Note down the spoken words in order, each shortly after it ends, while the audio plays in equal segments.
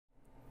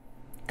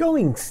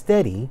Going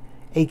Steady,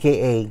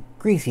 aka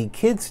Greasy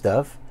Kid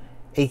Stuff,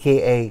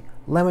 aka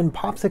Lemon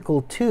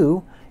Popsicle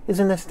 2,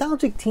 is a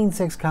nostalgic teen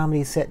sex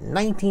comedy set in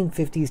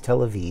 1950s Tel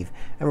Aviv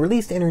and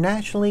released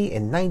internationally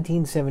in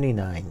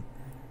 1979.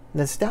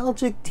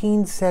 Nostalgic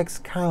teen sex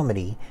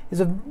comedy is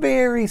a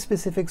very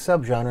specific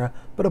subgenre,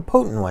 but a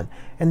potent one,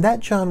 and that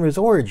genre's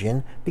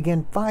origin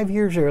began 5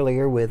 years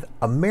earlier with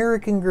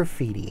American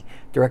Graffiti,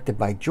 directed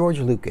by George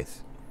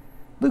Lucas.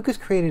 Lucas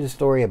created a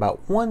story about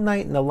one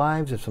night in the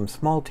lives of some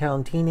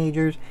small-town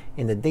teenagers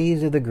in the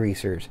days of the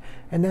greasers,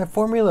 and that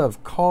formula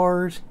of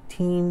cars,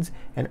 teens,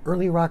 and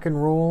early rock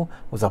and roll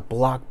was a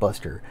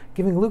blockbuster,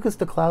 giving Lucas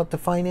the clout to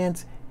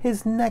finance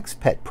his next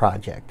pet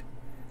project.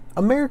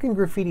 American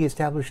Graffiti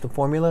established a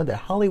formula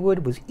that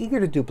Hollywood was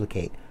eager to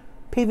duplicate,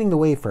 paving the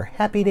way for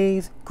Happy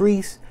Days,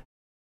 Grease,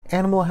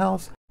 Animal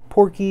House,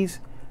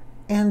 Porky's,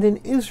 and in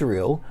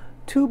Israel,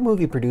 two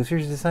movie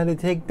producers decided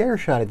to take their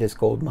shot at this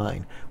gold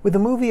mine, with a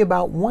movie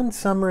about one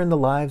summer in the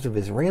lives of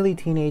Israeli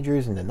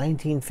teenagers in the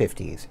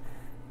 1950s.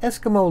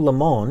 Eskimo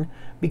Lemon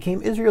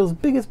became Israel's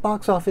biggest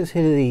box office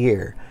hit of the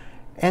year,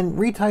 and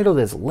retitled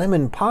as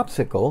Lemon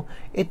Popsicle,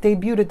 it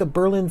debuted at the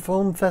Berlin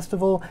Film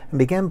Festival and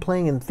began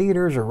playing in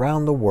theaters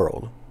around the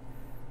world.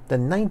 The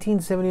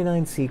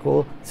 1979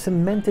 sequel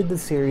cemented the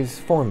series'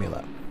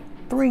 formula.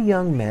 Three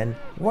young men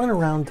run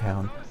around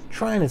town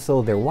trying to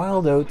sow their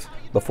wild oats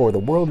before the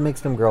world makes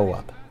them grow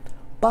up.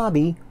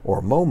 Bobby, or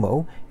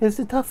Momo, is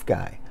the tough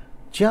guy.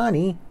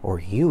 Johnny, or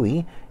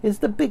Huey, is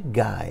the big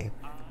guy.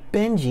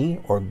 Benji,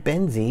 or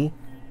Benzie,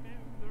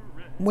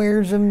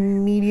 wears a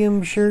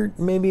medium shirt,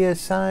 maybe a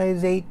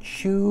size 8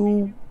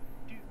 shoe.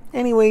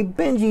 Anyway,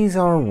 Benji's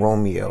our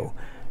Romeo,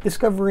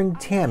 discovering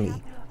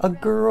Tammy, a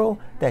girl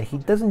that he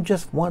doesn't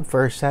just want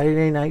for a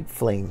Saturday night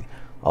fling,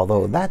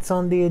 although that's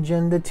on the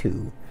agenda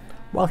too.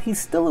 While he's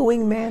still a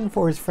wingman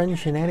for his friend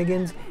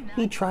Shenanigans,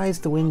 he tries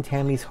to win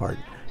Tammy's heart.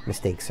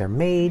 Mistakes are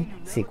made,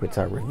 secrets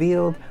are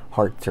revealed,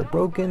 hearts are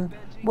broken.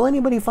 Will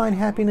anybody find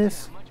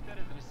happiness?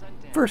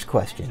 First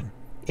question,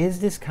 is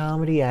this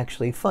comedy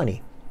actually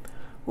funny?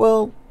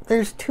 Well,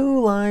 there's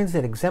two lines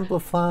that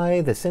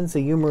exemplify the sense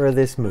of humor of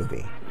this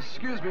movie.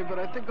 Excuse me, but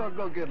I think I'll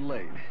go get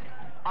laid.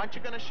 Aren't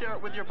you going to share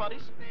it with your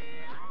buddies?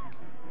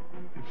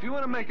 If you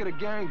want to make it a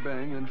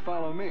gangbang, then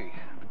follow me.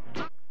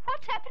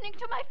 What's happening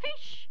to my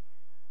fish?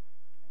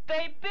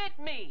 They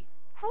bit me!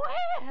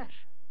 Where?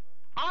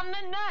 On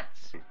the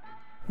nuts!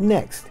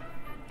 Next,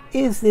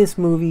 is this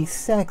movie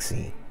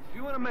sexy? If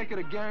you want to make it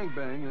a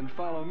gangbang, then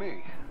follow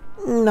me.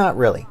 Not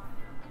really.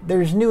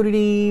 There's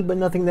nudity, but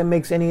nothing that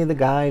makes any of the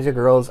guys or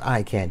girls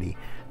eye candy.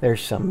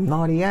 There's some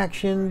naughty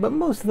action, but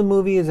most of the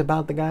movie is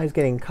about the guys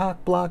getting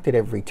cock-blocked at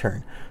every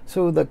turn,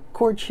 so the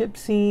courtship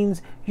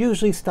scenes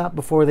usually stop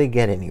before they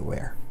get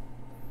anywhere.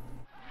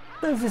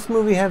 Does this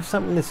movie have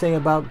something to say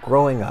about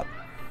growing up?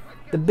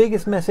 The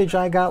biggest message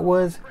I got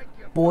was,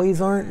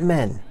 boys aren't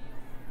men.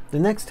 The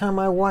next time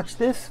I watch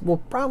this will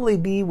probably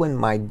be when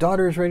my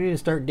daughter's ready to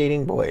start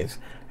dating boys,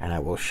 and I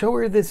will show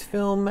her this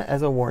film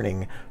as a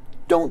warning.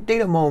 Don't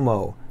date a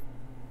Momo,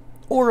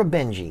 or a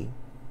Benji.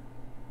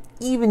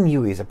 Even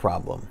Huey's a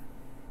problem.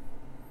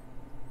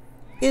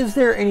 Is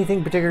there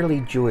anything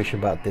particularly Jewish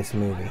about this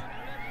movie?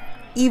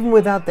 Even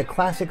without the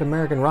classic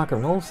American rock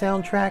and roll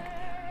soundtrack,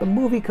 the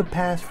movie could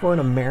pass for an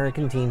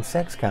American teen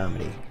sex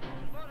comedy.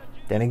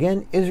 Then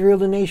again, Israel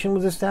the nation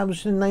was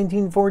established in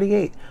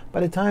 1948. By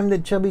the time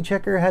that Chubby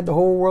Checker had the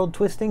whole world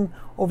twisting,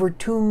 over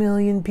 2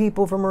 million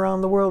people from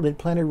around the world had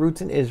planted roots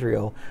in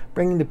Israel,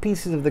 bringing the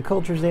pieces of the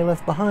cultures they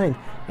left behind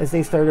as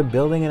they started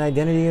building an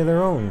identity of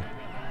their own.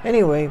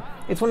 Anyway,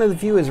 it's one of the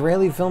few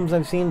Israeli films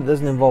I've seen that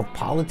doesn't involve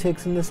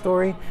politics in the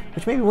story,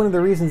 which may be one of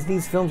the reasons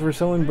these films were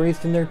so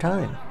embraced in their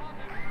time.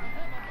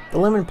 The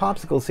Lemon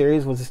Popsicle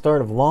series was the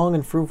start of long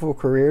and fruitful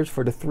careers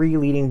for the three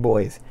leading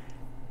boys.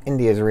 In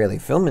the Israeli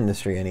film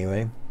industry,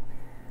 anyway.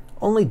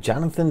 Only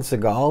Jonathan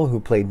Sagall, who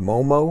played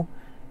Momo,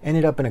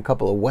 ended up in a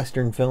couple of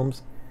Western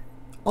films.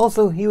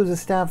 Also, he was a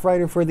staff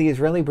writer for the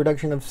Israeli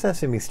production of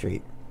Sesame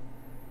Street.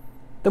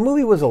 The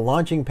movie was a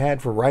launching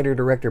pad for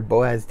writer-director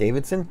Boaz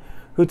Davidson,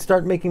 who'd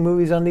start making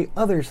movies on the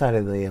other side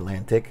of the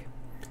Atlantic,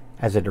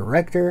 as a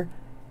director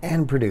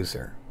and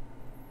producer.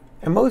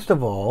 And most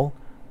of all,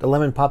 the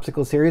Lemon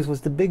Popsicle series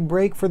was the big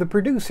break for the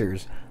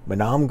producers,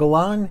 Manam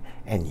Golan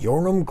and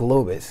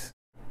golan-globus.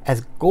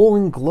 As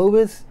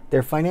golan-globus,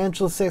 their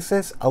financial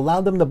success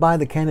allowed them to buy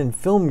the Canon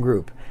Film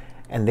Group,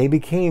 and they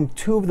became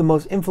two of the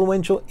most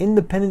influential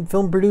independent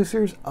film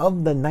producers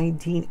of the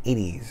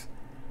 1980s.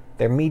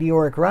 Their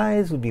meteoric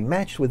rise would be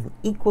matched with an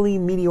equally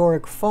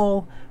meteoric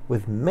fall,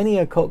 with many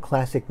a cult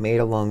classic made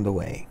along the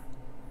way.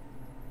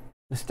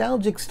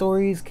 Nostalgic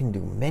stories can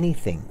do many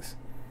things.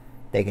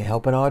 They can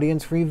help an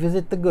audience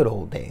revisit the good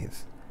old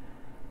days.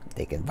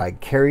 They can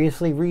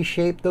vicariously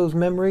reshape those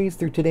memories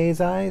through today's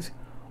eyes,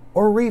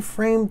 or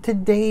reframe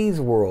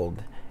today's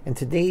world and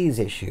today's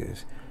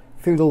issues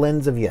through the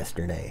lens of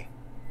yesterday.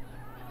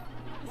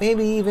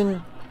 Maybe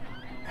even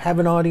have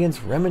an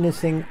audience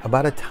reminiscing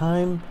about a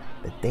time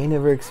that they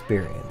never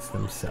experienced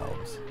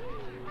themselves.